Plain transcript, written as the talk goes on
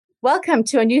Welcome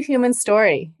to A New Human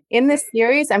Story. In this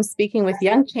series, I'm speaking with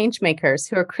young changemakers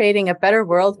who are creating a better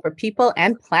world for people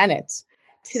and planet.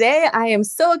 Today, I am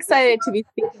so excited to be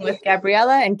speaking with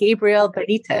Gabriela and Gabriel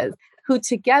Benitez, who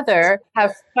together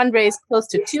have fundraised close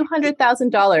to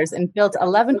 $200,000 and built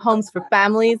 11 homes for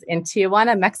families in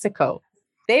Tijuana, Mexico.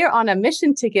 They are on a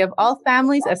mission to give all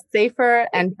families a safer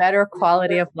and better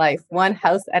quality of life, one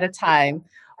house at a time.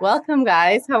 Welcome,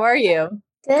 guys. How are you?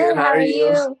 Good. How are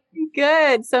you?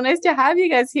 Good. So nice to have you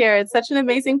guys here. It's such an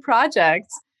amazing project.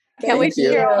 Can't wait to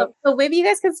hear all. So maybe you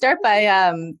guys could start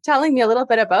by telling me a little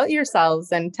bit about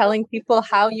yourselves and telling people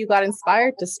how you got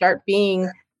inspired to start being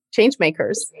change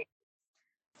makers.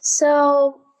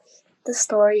 So the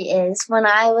story is when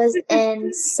I was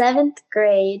in 7th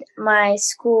grade, my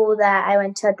school that I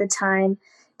went to at the time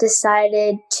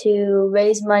decided to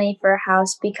raise money for a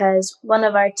house because one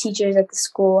of our teachers at the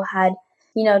school had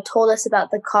told us about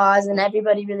the cause and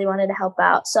everybody really wanted to help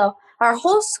out. So our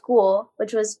whole school,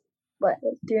 which was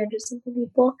 300 something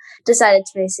people, decided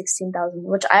to raise 16,000,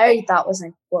 which I already thought was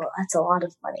like, well, that's a lot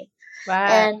of money. Wow.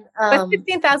 And but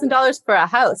 $16,000 for a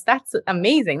house, that's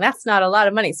amazing. That's not a lot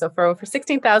of money. So for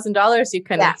 $16,000, you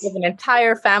can give an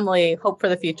entire family hope for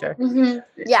the future. Mm-hmm.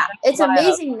 Yeah, it's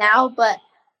amazing now, but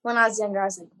when I was younger, I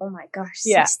was like, oh my gosh,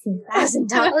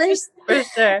 $16,000. For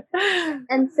sure.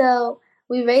 And so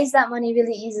we raised that money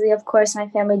really easily. Of course, my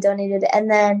family donated. And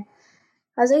then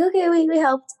I was like, okay, we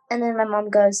helped. And then my mom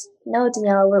goes, no,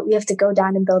 Daniela, we have to go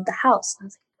down and build the house. I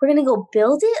was like, we're going to go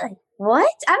build it? Like, what?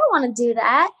 I don't want to do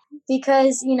that.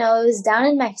 Because, it was down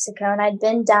in Mexico and I'd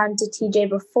been down to TJ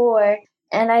before.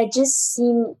 And I just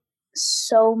seen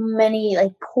so many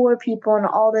poor people and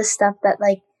all this stuff that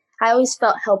I always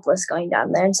felt helpless going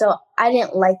down there. And so I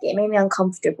didn't like it. It made me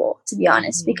uncomfortable, to be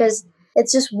honest, because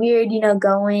it's just weird,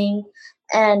 going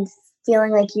and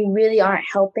feeling like you really aren't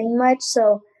helping much.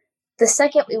 So the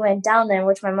second we went down there,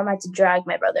 which my mom had to drag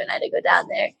my brother and I to go down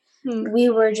there, we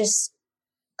were just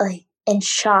in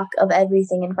shock of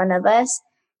everything in front of us.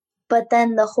 But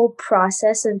then the whole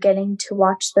process of getting to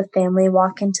watch the family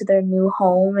walk into their new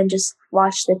home and just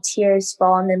watch the tears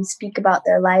fall and them speak about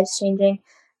their lives changing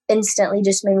instantly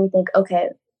just made me think,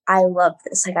 okay, I love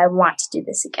this. I want to do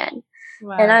this again.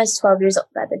 Wow. And I was 12 years old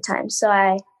at the time. So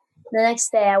the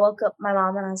next day I woke up my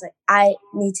mom and I was like, I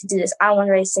need to do this. I want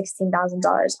to raise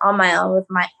 $16,000 on my own with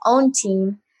my own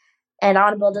team and I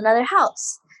want to build another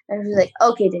house. And she was like,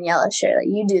 okay, Daniela, sure,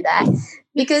 you do that.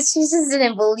 Because she just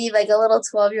didn't believe a little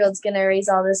 12-year-old's going to raise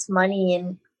all this money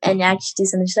and actually do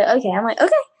something. She's like, okay. I'm like,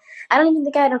 okay. I don't even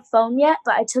think I had a phone yet,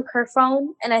 but I took her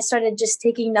phone and I started just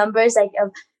taking numbers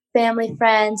of family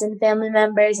friends and family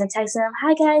members and texting them,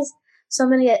 hi, guys. So I'm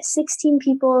going to get 16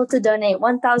 people to donate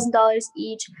 $1,000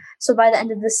 each. So by the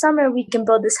end of the summer, we can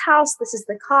build this house. This is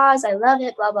the cause. I love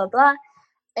it, blah, blah, blah.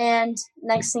 And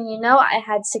next thing you know, I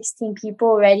had 16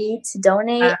 people ready to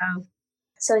donate. Wow.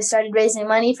 So I started raising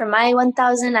money for my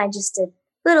 1,000. I just did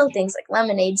little things like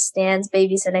lemonade stands,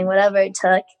 babysitting, whatever it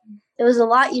took. It was a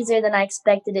lot easier than I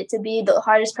expected it to be. The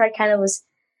hardest part kind of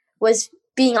was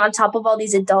being on top of all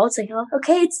these adults. Oh,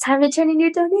 okay, it's time to turn in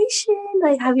your donation.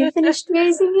 Have you finished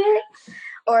raising it?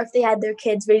 Or if they had their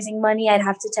kids raising money, I'd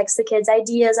have to text the kids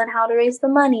ideas on how to raise the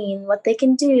money and what they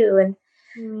can do.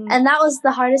 And that was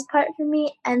the hardest part for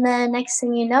me. And then next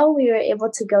thing you know, we were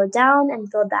able to go down and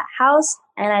build that house.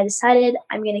 And I decided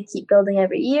I'm going to keep building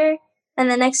every year. And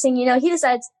the next thing you know, he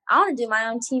decides, I want to do my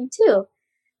own team too.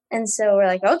 And so we're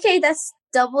like, okay, that's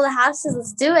double the houses.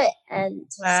 Let's do it. And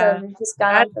so we just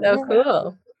got on from there. there.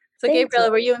 Cool. So Gabriela,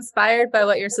 were you inspired by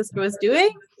what your sister was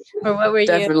doing? Or what were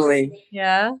Definitely.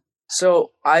 Yeah.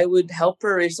 So I would help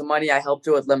her raise the money. I helped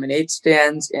her with lemonade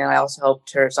stands. And I also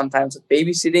helped her sometimes with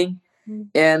babysitting.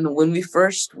 And when we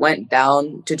first went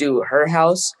down to do her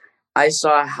house, I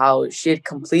saw how she had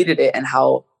completed it and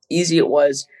how easy it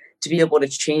was to be able to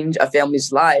change a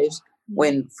family's lives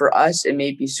when for us, it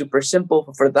may be super simple,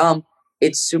 but for them,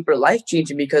 it's super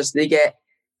life-changing because they get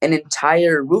an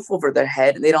entire roof over their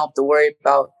head and they don't have to worry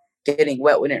about getting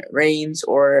wet when it rains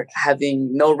or having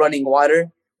no running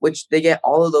water, which they get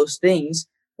all of those things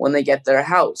when they get their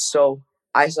house. So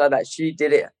I saw that she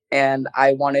did it and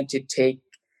I wanted to take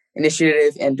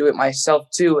initiative and do it myself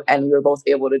too. And we were both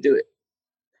able to do it.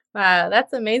 Wow,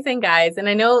 that's amazing, guys. And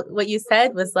I know what you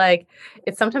said was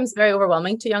it's sometimes very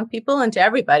overwhelming to young people and to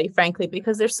everybody, frankly,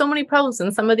 because there's so many problems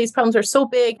and some of these problems are so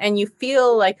big and you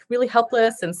feel really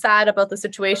helpless and sad about the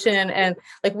situation. And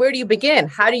where do you begin?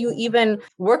 How do you even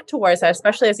work towards that,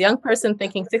 especially as a young person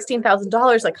thinking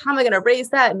 $16,000, how am I going to raise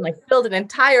that and build an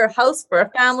entire house for a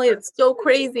family? It's so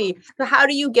crazy. So how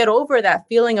do you get over that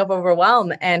feeling of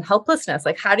overwhelm and helplessness?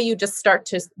 How do you just start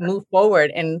to move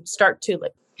forward and start to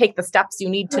take the steps you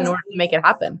need to in order to make it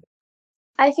happen.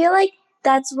 I feel like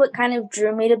that's what kind of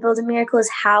drew me to Build a Miracle, is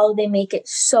how they make it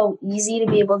so easy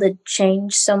to be able to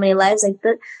change so many lives.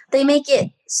 Like they make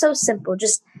it so simple.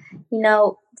 Just,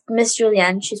 Miss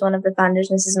Julianne, she's one of the founders,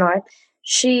 Mrs. North.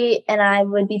 She and I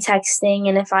would be texting,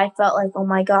 and if I felt like, oh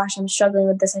my gosh, I'm struggling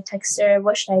with this, I text her,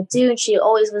 what should I do? And she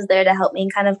always was there to help me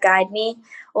and kind of guide me.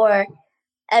 Or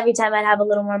every time I'd have a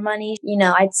little more money,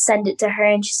 I'd send it to her,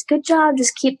 and she's, good job,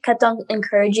 just kept on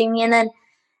encouraging me. And then,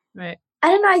 right. I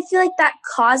don't know, I feel like that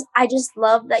cause, I just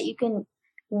love that you can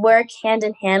work hand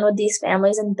in hand with these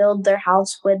families and build their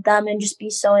house with them and just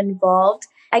be so involved.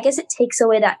 I guess it takes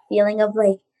away that feeling of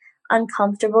like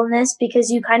uncomfortableness, because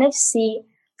you kind of see,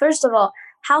 first of all,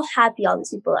 how happy all these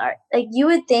people are. Like, you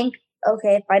would think,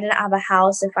 okay, if I didn't have a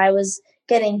house, if I was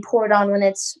getting poured on when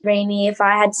it's rainy, if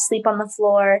I had to sleep on the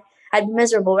floor, I'd be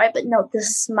miserable, right? But no, the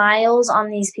smiles on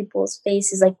these people's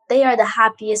faces, like, they are the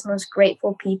happiest, most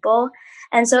grateful people.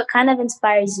 And so it kind of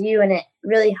inspires you, and it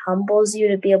really humbles you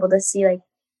to be able to see, like,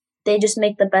 they just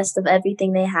make the best of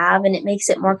everything they have, and it makes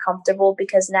it more comfortable,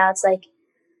 because now it's like,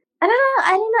 I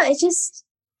don't know. It's just,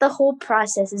 the whole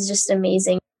process is just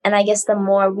amazing. And I guess the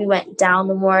more we went down,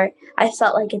 the more I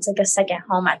felt like it's like a second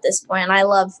home at this point.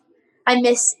 And I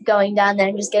miss going down there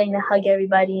and just getting to hug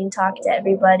everybody and talk to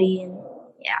everybody. And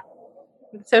yeah.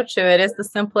 It's so true. It is the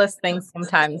simplest things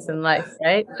sometimes in life,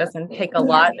 right? It doesn't take a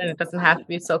lot, and it doesn't have to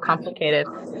be so complicated.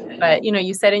 But,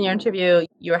 you said in your interview,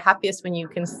 you're happiest when you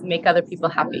can make other people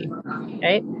happy,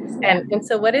 right? And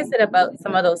so what is it about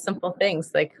some of those simple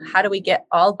things? Like, how do we get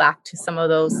all back to some of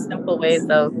those simple ways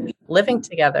of living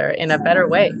together in a better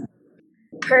way?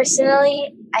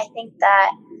 Personally, I think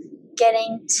that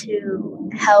getting to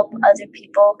help other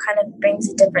people kind of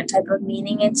brings a different type of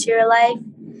meaning into your life,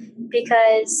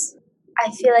 because I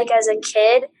feel like as a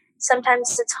kid,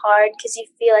 sometimes it's hard because you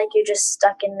feel like you're just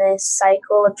stuck in this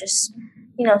cycle of just,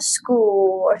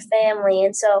 school or family.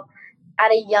 And so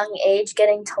at a young age,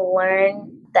 getting to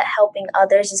learn that helping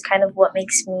others is kind of what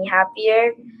makes me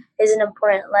happier is an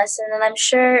important lesson. And I'm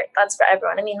sure that's for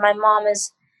everyone. I mean, my mom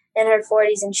is in her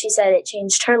 40s, and she said it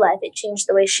changed her life. It changed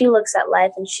the way she looks at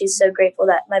life. And she's so grateful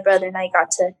that my brother and I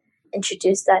got to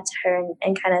introduce that to her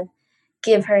and kind of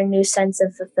give her a new sense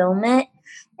of fulfillment.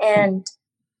 And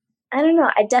I don't know,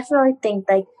 I definitely think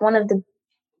like one of the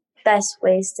best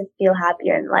ways to feel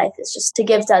happier in life is just to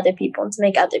give to other people and to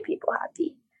make other people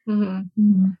happy. Mm-hmm.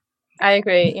 Mm-hmm. I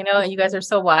agree. You guys are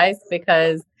so wise,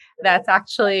 because that's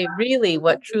actually really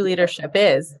what true leadership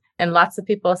is. And lots of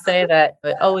people say that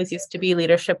it always used to be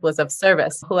leadership was of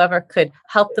service. Whoever could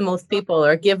help the most people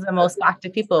or give the most back to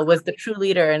people was the true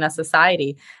leader in a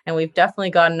society. And we've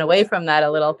definitely gotten away from that a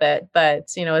little bit. But,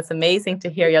 it's amazing to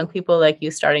hear young people like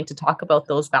you starting to talk about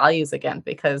those values again,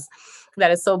 because that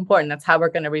is so important. That's how we're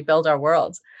going to rebuild our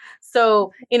world.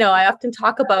 So, I often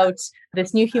talk about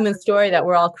this new human story that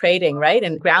we're all creating, right?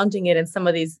 And grounding it in some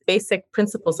of these basic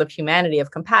principles of humanity,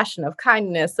 of compassion, of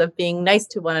kindness, of being nice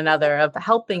to one another, of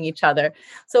helping each other.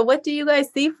 So what do you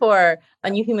guys see for a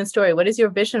new human story? What is your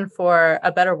vision for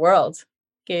a better world?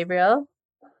 Gabriel?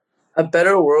 A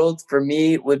better world for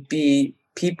me would be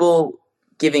people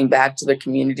giving back to their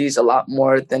communities a lot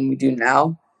more than we do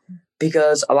now,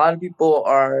 because a lot of people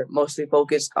are mostly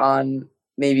focused on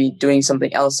maybe doing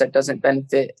something else that doesn't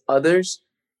benefit others.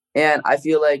 And I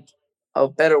feel like a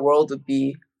better world would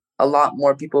be a lot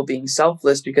more people being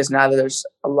selfless, because now that there's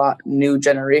a lot new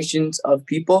generations of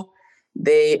people,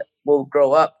 they will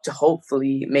grow up to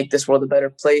hopefully make this world a better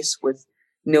place with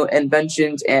new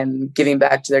inventions and giving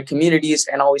back to their communities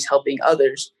and always helping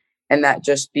others, and that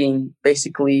just being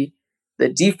basically the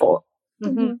default.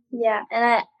 Mm-hmm. Yeah.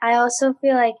 And I also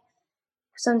feel like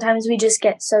sometimes we just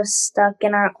get so stuck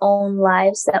in our own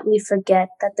lives that we forget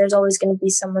that there's always going to be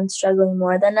someone struggling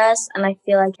more than us. And I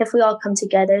feel like if we all come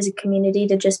together as a community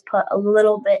to just put a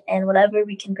little bit in, whatever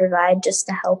we can provide just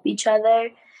to help each other.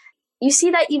 You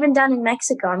see that even down in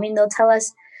Mexico. I mean, they'll tell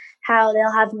us how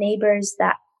they'll have neighbors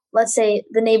that, let's say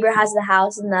the neighbor has the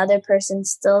house and the other person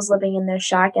still is living in their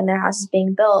shack and their house is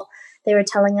being built. They were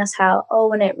telling us how,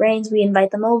 when it rains, we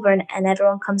invite them over and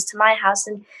everyone comes to my house.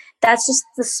 And that's just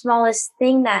the smallest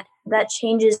thing that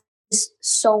changes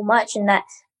so much. And that,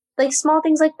 like, small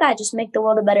things like that just make the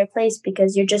world a better place,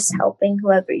 because you're just helping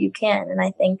whoever you can. And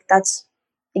I think that's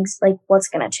like what's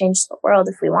going to change the world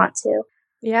if we want to.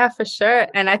 Yeah, for sure.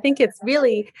 And I think it's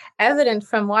really evident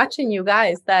from watching you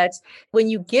guys that when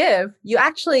you give, you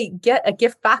actually get a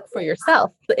gift back for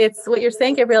yourself. It's what you're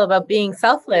saying, Gabriel, about being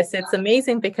selfless. It's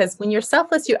amazing because when you're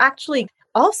selfless, you actually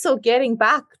also getting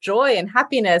back joy and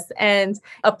happiness and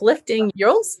uplifting your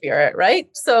own spirit, right?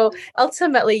 So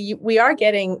ultimately, we are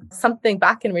getting something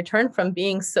back in return from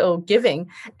being so giving.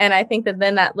 And I think that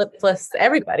then that lifts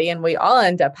everybody and we all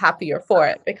end up happier for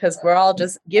it because we're all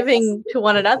just giving to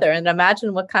one another. And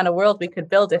imagine what kind of world we could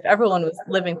build if everyone was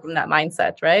living from that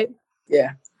mindset, right?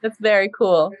 Yeah. That's very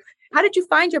cool. How did you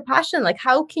find your passion? Like,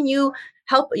 how can you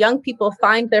help young people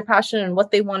find their passion and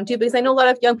what they want to do? Because I know a lot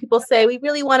of young people say, we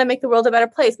really want to make the world a better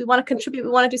place. We want to contribute.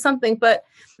 We want to do something. But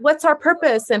what's our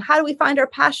purpose? And how do we find our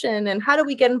passion? And how do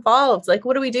we get involved? Like,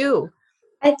 what do we do?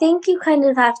 I think you kind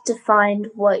of have to find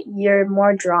what you're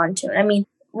more drawn to. I mean,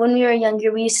 when we were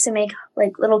younger, we used to make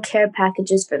like little care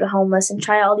packages for the homeless and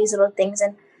try all these little things.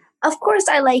 And of course,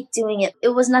 I liked doing it. It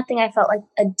was nothing I felt like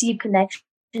a deep connection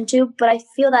to, but I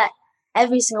feel that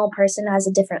every single person has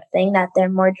a different thing that they're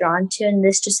more drawn to. And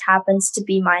this just happens to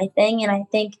be my thing. And I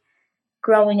think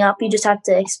growing up, you just have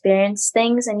to experience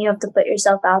things and you have to put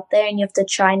yourself out there and you have to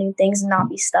try new things and not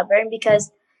be stubborn. Because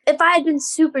if I had been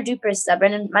super duper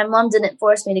stubborn and my mom didn't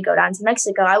force me to go down to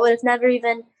Mexico, I would have never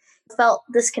even felt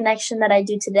this connection that I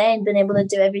do today and been able to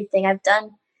do everything I've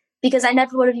done because I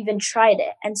never would have even tried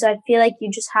it. And so I feel like you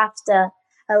just have to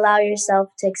allow yourself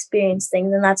to experience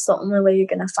things. And that's the only way you're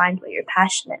going to find what you're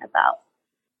passionate about.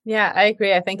 Yeah, I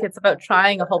agree. I think it's about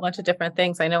trying a whole bunch of different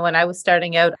things. I know when I was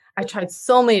starting out, I tried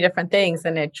so many different things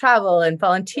and I'd travel and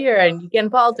volunteer and you get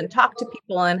involved and talk to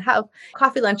people and have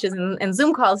coffee lunches and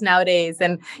Zoom calls nowadays.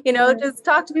 And, just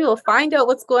talk to people, find out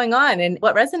what's going on and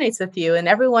what resonates with you. And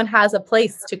everyone has a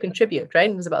place to contribute, right?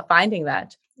 And it was about finding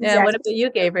that. Yeah. Exactly. What about you,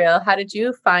 Gabriel? How did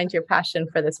you find your passion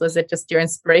for this? Was it just your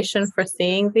inspiration for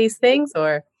seeing these things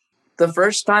or? The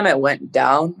first time I went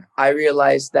down, I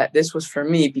realized that this was for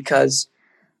me because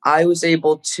I was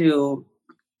able to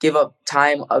give up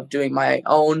time of doing my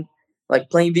own, like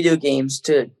playing video games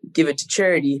to give it to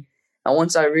charity. And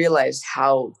once I realized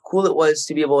how cool it was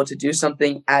to be able to do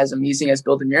something as amazing as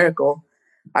Build a Miracle,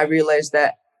 I realized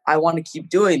that I want to keep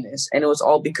doing this. And it was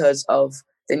all because of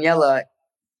Daniela.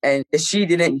 And if she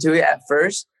didn't do it at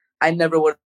first, I never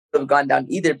would have gone down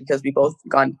either because we both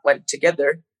went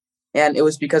together. And it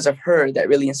was because of her that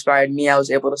really inspired me. I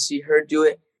was able to see her do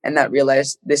it and that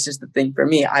realized this is the thing for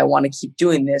me. I want to keep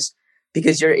doing this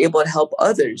because you're able to help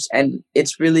others. And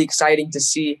it's really exciting to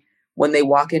see when they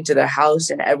walk into their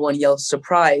house and everyone yells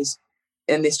surprise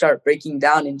and they start breaking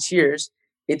down in tears.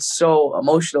 It's so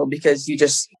emotional because you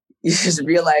just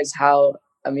realize how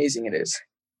amazing it is.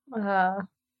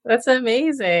 That's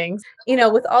amazing.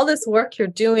 With all this work you're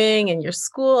doing and your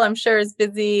school, I'm sure is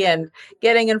busy and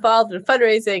getting involved in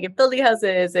fundraising and building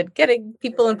houses and getting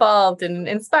people involved and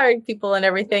inspiring people and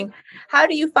everything. How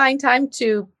do you find time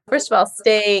to, first of all,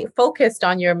 stay focused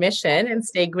on your mission and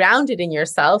stay grounded in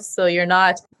yourself so you're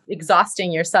not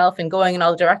exhausting yourself and going in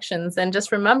all directions and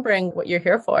just remembering what you're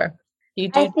here for? Do you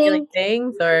do daily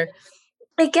things or?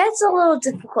 It gets a little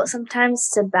difficult sometimes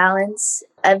to balance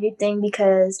everything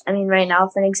because, right now,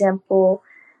 for an example,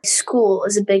 school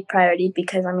is a big priority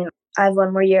because, I have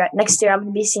one more year. Next year, I'm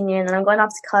going to be senior and then I'm going off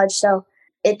to college. So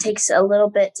it takes a little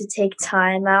bit to take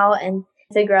time out and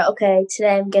figure out, okay,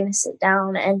 today I'm going to sit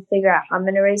down and figure out how I'm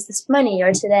going to raise this money.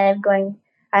 Or today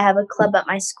I have a club at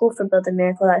my school for Build a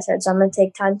Miracle that said, so I'm going to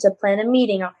take time to plan a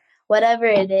meeting or whatever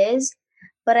it is.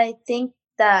 But I think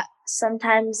that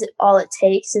sometimes all it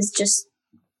takes is just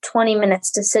 20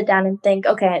 minutes to sit down and think,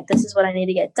 okay, this is what I need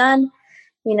to get done.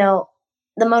 The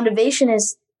motivation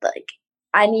is like,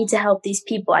 I need to help these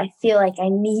people. I feel like I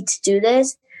need to do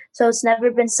this. So it's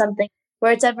never been something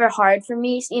where it's ever hard for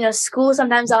me. School,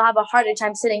 sometimes I'll have a harder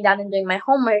time sitting down and doing my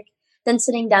homework than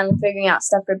sitting down and figuring out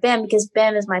stuff for BAM because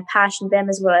BAM is my passion. BAM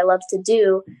is what I love to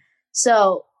do.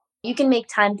 So you can make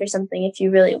time for something if you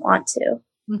really want to.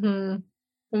 Mm-hmm.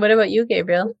 And what about you,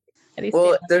 Gabriel?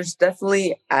 Well, there's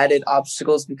definitely added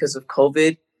obstacles because of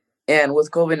COVID. And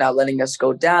with COVID not letting us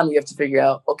go down, we have to figure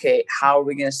out, okay, how are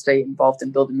we going to stay involved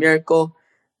in Build a Miracle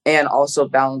and also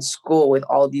balance school with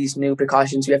all these new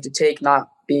precautions we have to take, not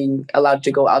being allowed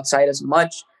to go outside as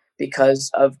much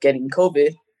because of getting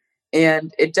COVID.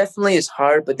 And it definitely is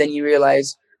hard, but then you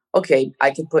realize, okay,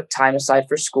 I can put time aside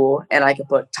for school and I can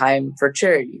put time for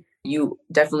charity. You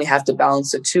definitely have to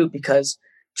balance the two because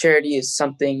charity is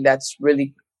something that's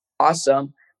really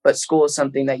awesome, but school is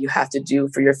something that you have to do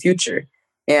for your future.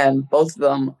 And both of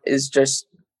them is just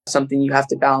something you have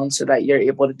to balance so that you're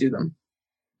able to do them.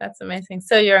 That's amazing.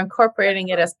 So you're incorporating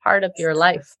it as part of your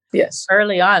life. Yes.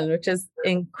 Early on, which is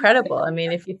incredible.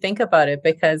 If you think about it,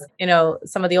 because,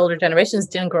 some of the older generations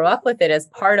didn't grow up with it as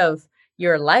part of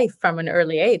your life from an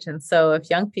early age. And so if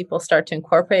young people start to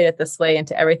incorporate it this way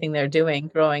into everything they're doing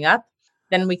growing up,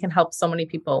 then we can help so many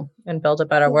people and build a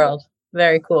better world.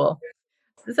 Very cool.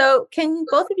 So can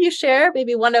both of you share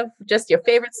maybe one of just your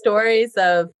favorite stories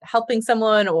of helping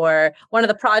someone, or one of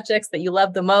the projects that you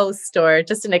love the most, or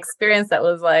just an experience that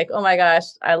was like, oh my gosh,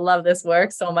 I love this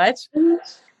work so much?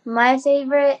 My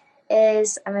favorite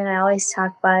is, I always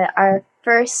talk about it. Our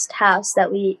first house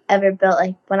that we ever built,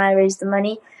 like when I raised the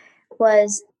money,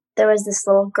 was there was this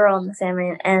little girl in the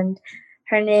family, and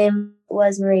her name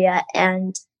was Maria.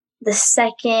 And the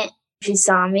second she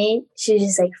saw me, she was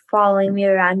just like following me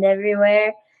around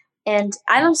everywhere. And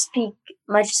I don't speak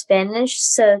much Spanish,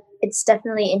 so it's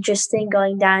definitely interesting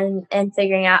going down and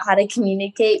figuring out how to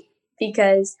communicate,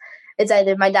 because it's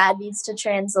either my dad needs to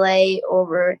translate or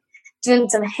we're doing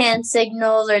some hand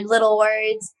signals or little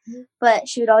words. But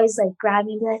she would always like grab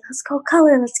me and be like, let's go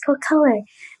color.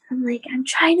 I'm like, I'm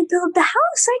trying to build the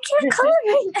house. I can't color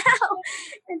right now.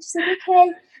 And she's like,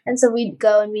 okay. And so we'd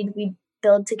go and we'd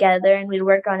build together and we'd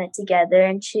work on it together.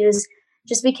 And she was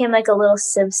just became like a little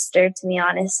sister to me,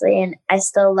 honestly. And I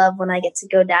still love when I get to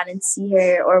go down and see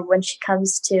her, or when she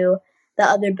comes to the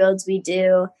other builds we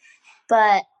do.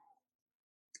 But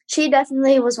she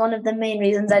definitely was one of the main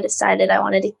reasons I decided I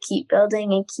wanted to keep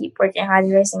building and keep working hard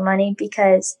and raising money,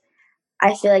 because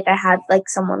I feel like I had like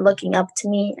someone looking up to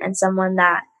me, and someone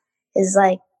that is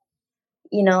like,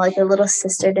 like a little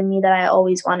sister to me that I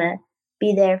always want to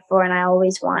be there for. And I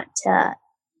always want to,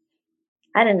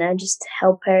 I don't know, just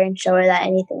help her and show her that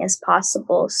anything is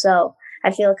possible. So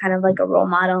I feel kind of like a role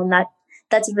model, and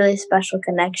that's a really special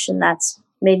connection that's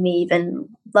made me even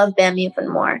love BAM even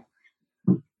more.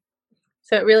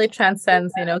 So it really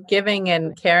transcends, giving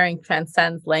and caring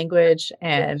transcends language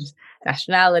and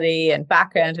nationality and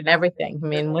background and everything. I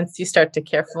mean, once you start to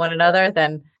care for one another,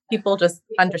 then people just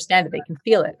understand it. They can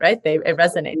feel it, right? It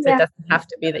resonates. Yeah. It doesn't have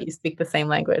to be that you speak the same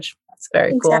language. It's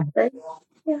very cool.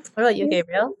 Yeah. What about you,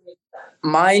 Gabriel?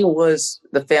 Mine was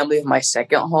the family of my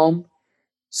second home.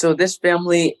 So this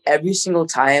family, every single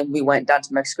time we went down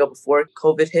to Mexico before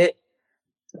COVID hit,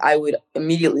 I would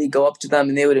immediately go up to them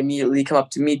and they would immediately come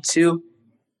up to me too.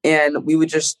 And we would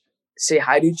just say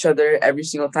hi to each other every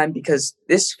single time, because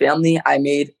this family I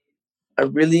made a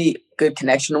really good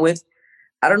connection with.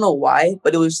 I don't know why,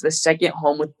 but it was the second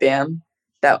home with BAM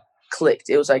that clicked.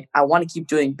 It was like, I want to keep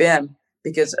doing BAM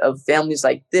because of families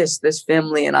like this. This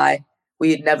family and I,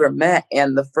 we had never met.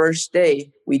 And the first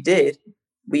day we did,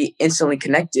 we instantly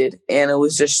connected. And it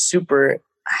was just super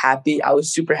happy. I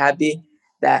was super happy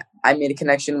that I made a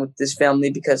connection with this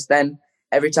family, because then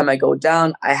every time I go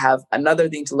down, I have another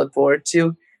thing to look forward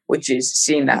to, which is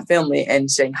seeing that family and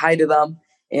saying hi to them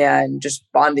and just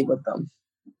bonding with them.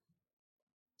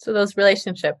 So those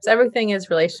relationships, everything is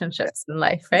relationships in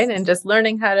life, right? And just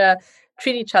learning how to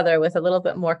treat each other with a little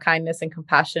bit more kindness and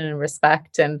compassion and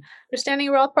respect, and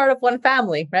understanding we're all part of one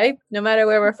family, right? No matter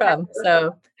where we're from.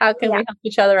 So how can we help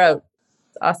each other out?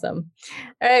 It's awesome.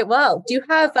 All right. Well, do you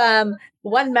have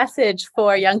one message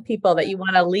for young people that you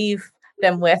want to leave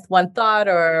them with, one thought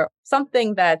or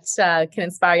something that can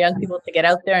inspire young people to get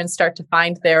out there and start to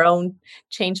find their own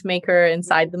change maker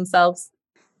inside themselves?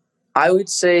 I would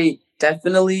say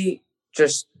definitely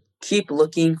just keep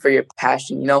looking for your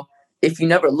passion. If you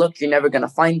never look, you're never going to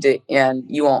find it, and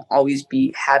you won't always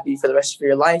be happy for the rest of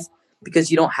your life because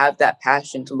you don't have that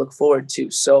passion to look forward to.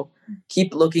 So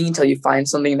keep looking until you find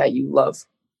something that you love.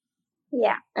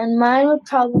 Yeah. And mine would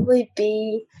probably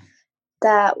be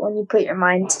that when you put your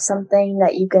mind to something,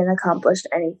 that you can accomplish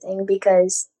anything,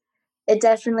 because it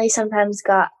definitely sometimes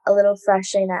got a little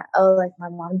frustrating that, like my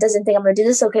mom doesn't think I'm going to do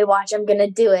this. Okay, watch, I'm going to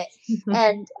do it.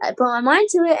 And I put my mind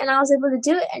to it and I was able to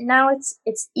do it. And now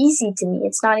it's easy to me.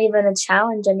 It's not even a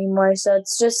challenge anymore. So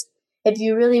it's just, if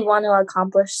you really want to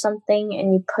accomplish something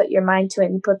and you put your mind to it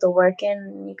and you put the work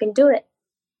in, you can do it.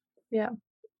 Yeah,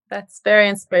 that's very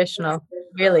inspirational.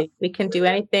 Really, we can do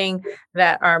anything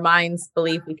that our minds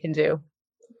believe we can do.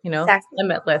 Exactly.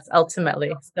 Limitless,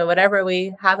 ultimately. So whatever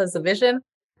we have as a vision,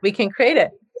 we can create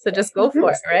it. So just go for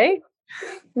it, right?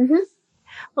 Mm-hmm.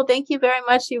 Well, thank you very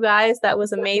much, you guys. That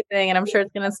was amazing. And I'm sure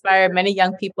it's going to inspire many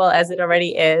young people, as it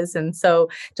already is. And so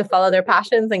to follow their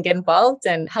passions and get involved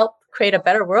and help create a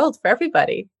better world for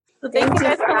everybody. So thank you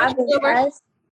guys for having us.